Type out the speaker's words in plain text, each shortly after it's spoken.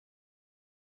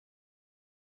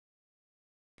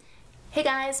Hey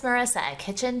guys, Marissa at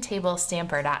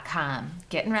KitchenTableStamper.com.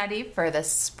 Getting ready for the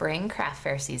spring craft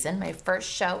fair season. My first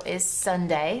show is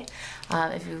Sunday.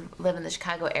 If you live in the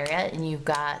Chicago area and you've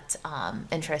got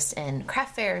interest in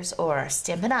craft fairs or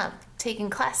Stampin' Up, taking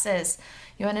classes,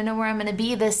 you want to know where I'm going to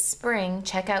be this spring,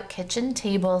 check out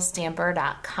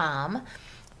KitchenTableStamper.com.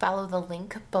 Follow the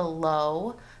link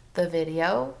below the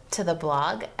video to the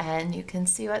blog and you can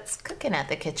see what's cooking at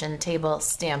the Kitchen Table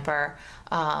Stamper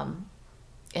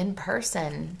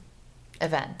in-person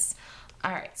events.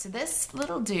 All right, so this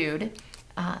little dude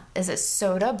is a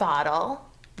soda bottle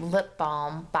lip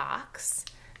balm box,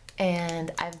 and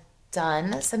I've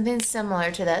done something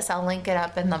similar to this. I'll link it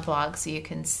up in the blog so you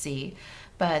can see,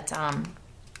 but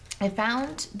I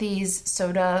found these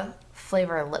soda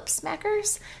flavor lip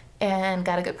smackers and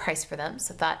got a good price for them,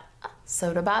 so I thought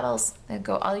soda bottles, they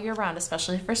go all year round,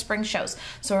 especially for spring shows.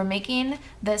 So we're making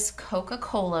this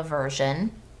Coca-Cola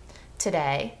version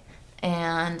today,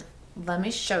 and let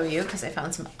me show you, because I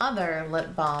found some other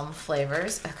lip balm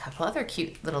flavors, a couple other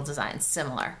cute little designs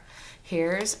similar.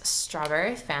 Here's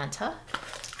strawberry Fanta,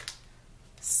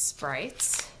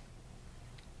 Sprite,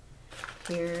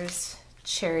 here's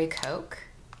cherry Coke,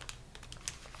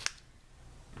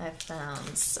 I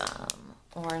found some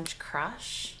orange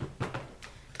crush,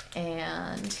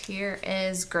 and here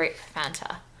is grape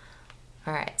Fanta.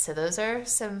 All right, so those are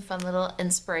some fun little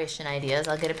inspiration ideas.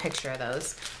 I'll get a picture of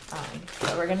those.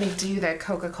 But we're gonna do the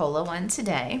Coca-Cola one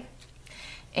today.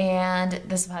 And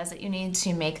the supplies that you need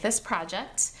to make this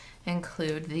project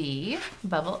include the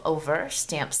Bubble Over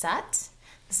stamp set.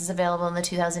 This is available in the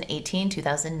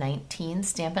 2018-2019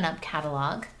 Stampin' Up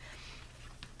catalog.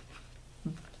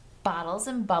 Bottles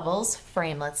and Bubbles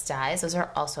framelits dies. Those are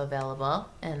also available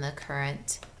in the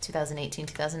current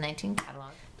 2018-2019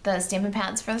 catalog. The stampin'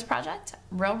 pads for this project,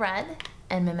 Real Red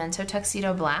and Memento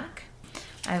Tuxedo Black.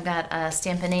 I've got a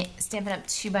Stampin' Up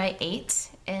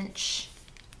 2x8"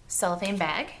 cellophane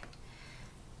bag.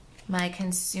 My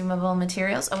consumable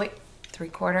materials,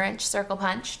 3/4" circle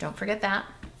punch, don't forget that.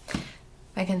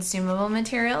 My consumable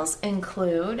materials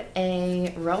include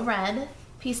a Real Red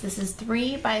piece. This is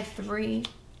 3 by 3¼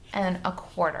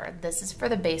 This is for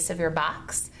the base of your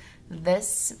box.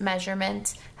 This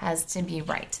measurement has to be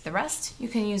right. The rest you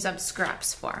can use up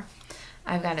scraps for.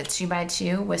 I've got a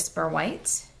 2x2 Whisper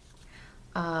White,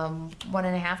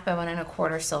 1½ by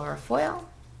 1¼ silver foil.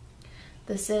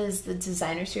 This is the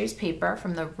Designer Series paper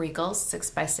from the Regal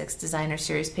 6x6 Designer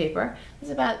Series paper. It's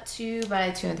about 2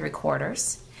 by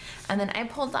 2¾ And then I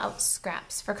pulled out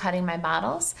scraps for cutting my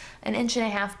bottles,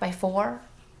 1½ by 4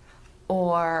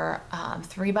 or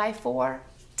 3 by 4.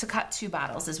 To cut 2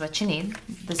 bottles is what you need.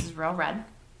 This is Real Red,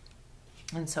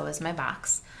 and so is my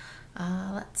box.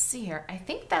 Let's see here. I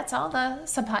think that's all the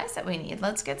supplies that we need.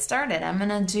 Let's get started. I'm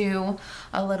gonna do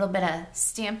a little bit of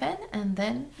stamping, and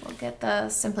then we'll get the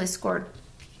Simply Scored.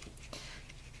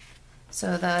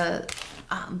 So the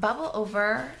Bubble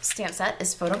Over stamp set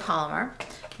is photopolymer.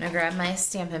 I'm gonna grab my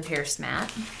Stampin' Pierce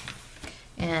mat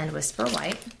and Whisper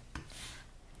White.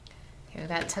 Here we've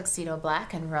got Tuxedo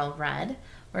Black and Real Red.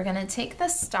 We're gonna take the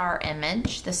star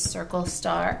image, the circle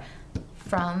star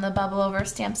from the Bubble Over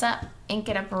stamp set, ink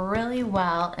it up really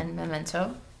well in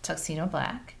Memento Tuxedo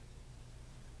Black.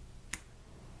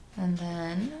 And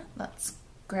then let's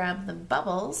grab the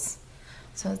bubbles.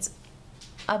 So it's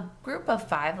a group of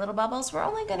 5 little bubbles. We're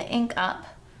only gonna ink up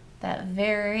that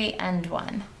very end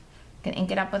one. Gonna ink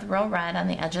it up with Real Red on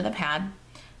the edge of the pad,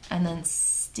 and then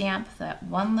stamp that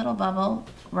one little bubble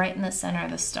right in the center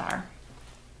of the star.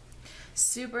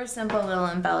 Super simple little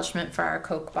embellishment for our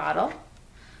Coke bottle.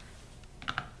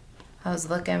 I was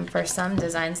looking for some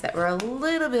designs that were a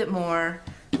little bit more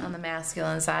on the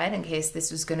masculine side in case this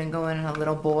was going to go in a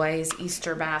little boy's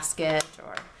Easter basket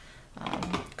or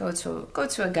go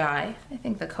to a guy. I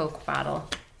think the Coke bottle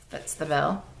fits the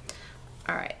bill.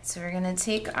 All right, so we're going to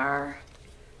take our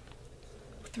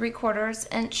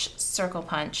 3/4" circle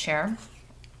punch here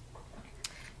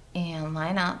and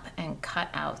line up and cut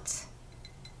out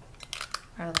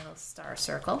our little star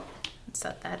circle.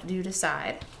 Set that dude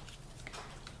aside.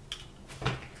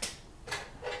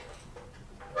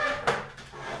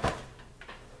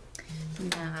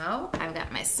 Now I've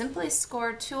got my Simply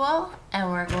Scored tool, and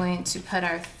we're going to put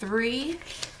our 3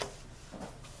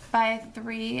 by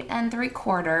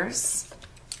 3¾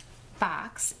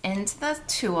 box into the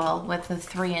tool with the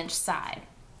 3" side,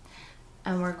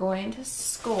 and we're going to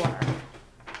score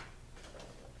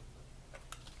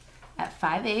at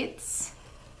 5/8,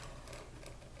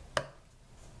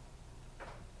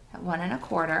 at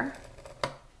 1¼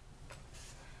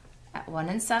 at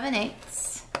 1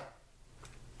 7/8,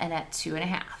 and at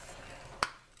 2½.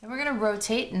 Then we're gonna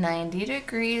rotate 90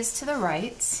 degrees to the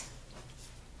right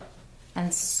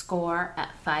and score at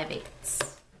 5/8.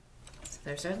 So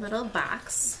there's our little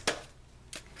box.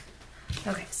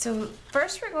 Okay, so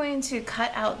first we're going to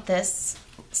cut out this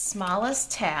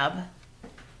smallest tab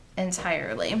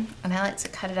entirely, and I like to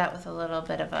cut it out with a little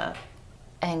bit of a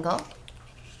angle,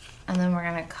 and then we're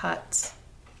gonna cut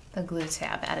the glue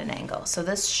tab at an angle. So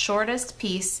this shortest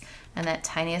piece and that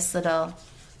tiniest little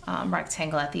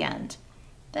rectangle at the end.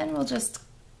 Then we'll just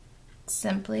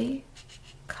simply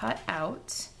cut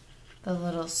out the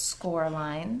little score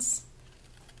lines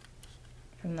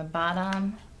from the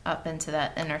bottom up into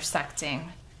that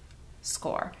intersecting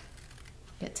score.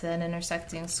 Get to that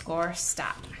intersecting score,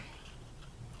 stop.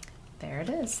 There it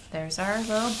is. There's our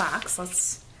little box.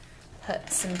 Let's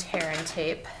put some tear and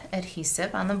tape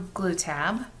adhesive on the glue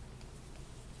tab.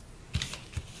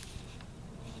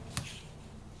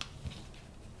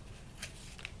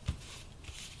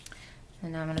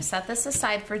 And now I'm gonna set this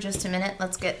aside for just a minute.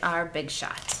 Let's get our big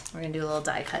shot. We're gonna do a little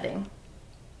die cutting.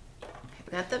 Okay,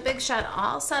 we got the big shot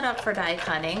all set up for die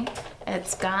cutting.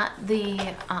 It's got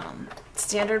the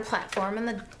standard platform and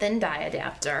the thin die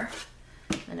adapter.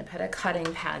 I'm gonna put a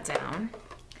cutting pad down.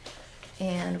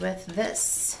 And with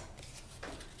this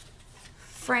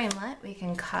framelit, we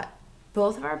can cut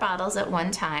both of our bottles at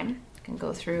one time. We can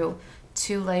go through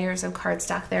 2 layers of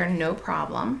cardstock there, no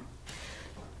problem.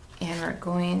 And we're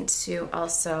going to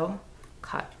also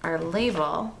cut our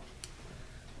label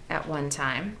at one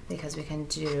time because we can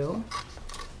do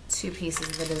 2 pieces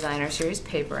of the designer series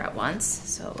paper at once.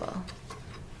 So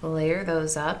we'll layer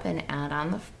those up and add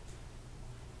on the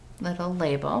little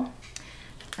label.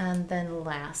 And then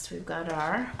last, we've got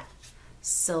our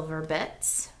silver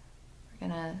bits. We're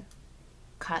gonna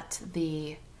cut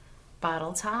the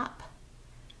bottle top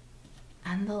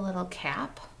and the little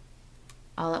cap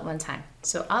all at one time.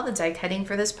 So all the die cutting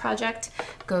for this project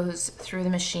goes through the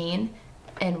machine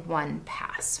in one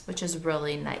pass, which is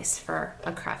really nice for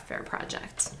a craft fair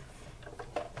project.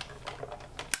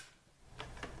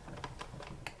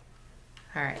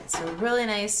 All right, so really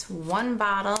nice, one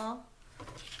bottle,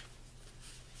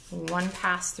 one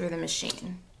pass through the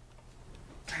machine.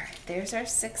 All right, there's our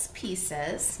 6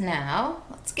 pieces. Now,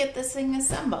 let's get this thing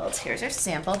assembled. Here's our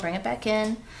sample, bring it back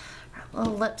in, our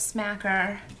little lip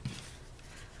smacker.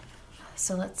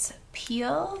 So let's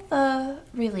peel the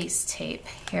release tape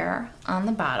here on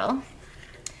the bottle,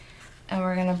 and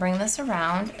we're gonna bring this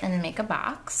around and make a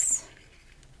box.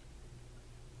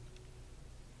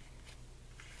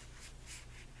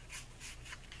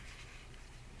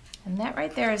 And that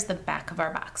right there is the back of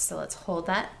our box. So let's hold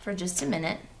that for just a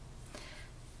minute,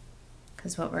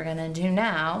 because what we're gonna do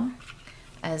now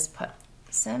is put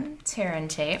some tear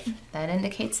and tape that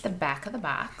indicates the back of the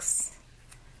box.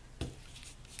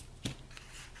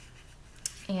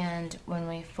 And when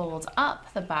we fold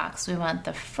up the box, we want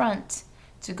the front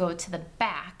to go to the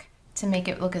back to make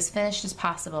it look as finished as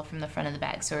possible from the front of the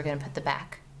bag. So we're gonna put the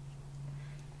back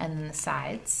and then the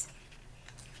sides,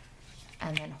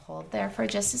 and then hold there for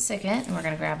just a second, and we're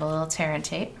gonna grab a little tear and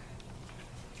tape.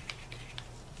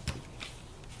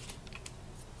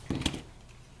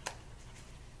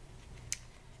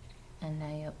 And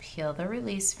now you'll peel the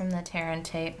release from the tear and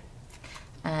tape.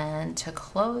 And to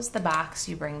close the box,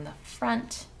 you bring the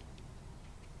front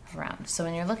around. So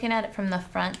when you're looking at it from the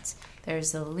front,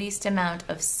 there's the least amount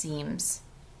of seams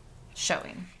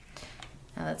showing.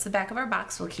 Now that's the back of our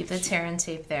box. We'll keep the tear and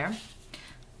tape there.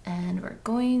 And we're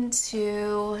going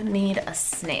to need a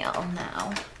snail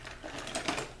now.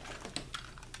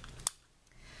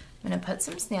 I'm gonna put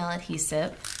some snail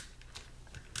adhesive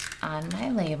on my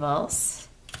labels.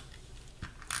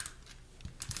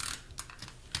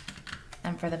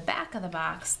 And for the back of the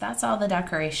box, that's all the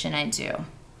decoration I do.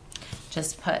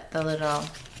 Just put the little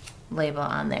label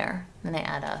on there. Then I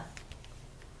add a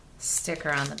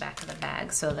sticker on the back of the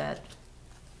bag so that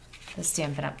the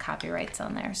Stampin' Up! Copyright's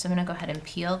on there. So I'm gonna go ahead and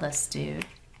peel this dude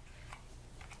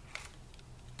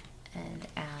and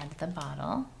add the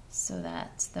bottle so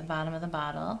that the bottom of the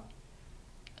bottle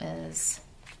is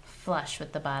flush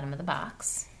with the bottom of the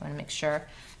box. I wanna make sure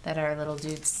that our little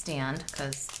dudes stand,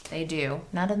 because they do.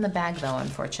 Not in the bag though,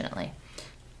 unfortunately.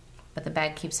 But the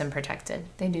bag keeps them protected.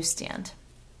 They do stand.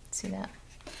 See that?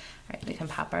 All right, we can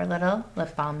pop our little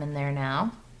lip balm in there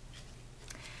now.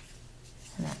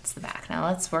 And that's the back. Now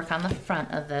let's work on the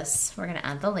front of this. We're gonna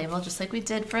add the label just like we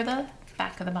did for the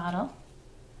back of the bottle.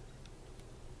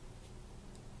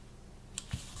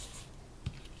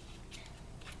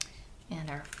 And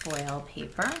our foil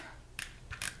paper.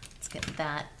 Let's get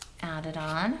that added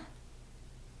on.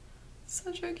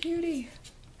 Such a cutie.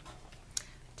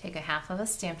 Take a half of a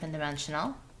Stampin'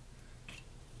 Dimensional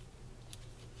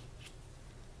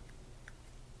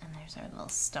There's our little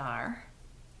star.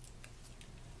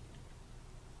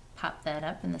 Pop that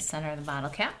up in the center of the bottle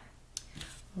cap.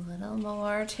 A little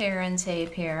more tear and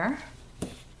tape here.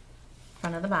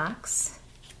 Front of the box.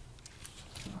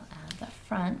 We'll add the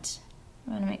front.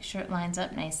 I want to make sure it lines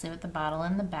up nicely with the bottle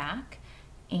in the back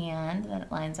and that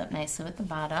it lines up nicely with the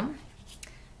bottom.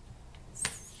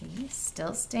 See,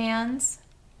 still stands.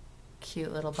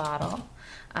 Cute little bottle.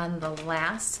 And the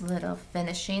last little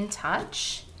finishing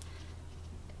touch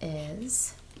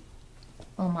is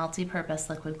a little multi-purpose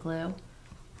liquid glue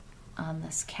on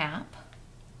this cap.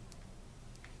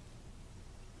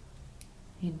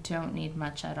 You don't need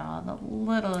much at all. The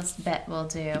littlest bit will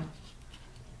do.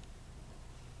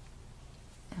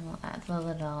 And we'll add the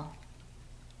little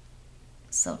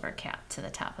silver cap to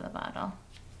the top of the bottle.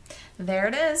 There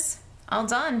it is, all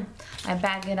done. I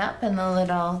bag it up in the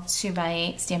little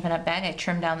 2x8 Stampin' Up bag. I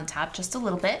trim down the top just a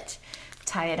little bit,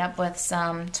 tie it up with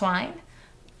some twine,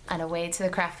 and away to the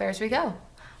craft fairs we go.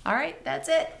 All right, that's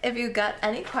it. If you've got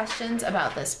any questions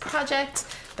about this project,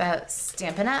 about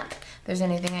Stampin' Up, if there's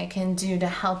anything I can do to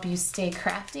help you stay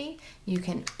crafty, you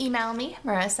can email me,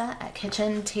 Marisa at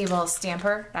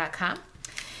kitchentablestamper.com.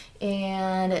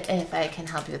 And if I can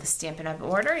help you with a Stampin' Up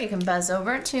order, you can buzz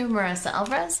over to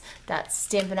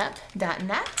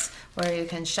marisaalvarez.stampinup.net, where you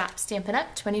can shop Stampin'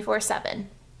 Up 24/7.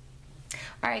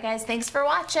 All right, guys, thanks for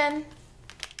watching.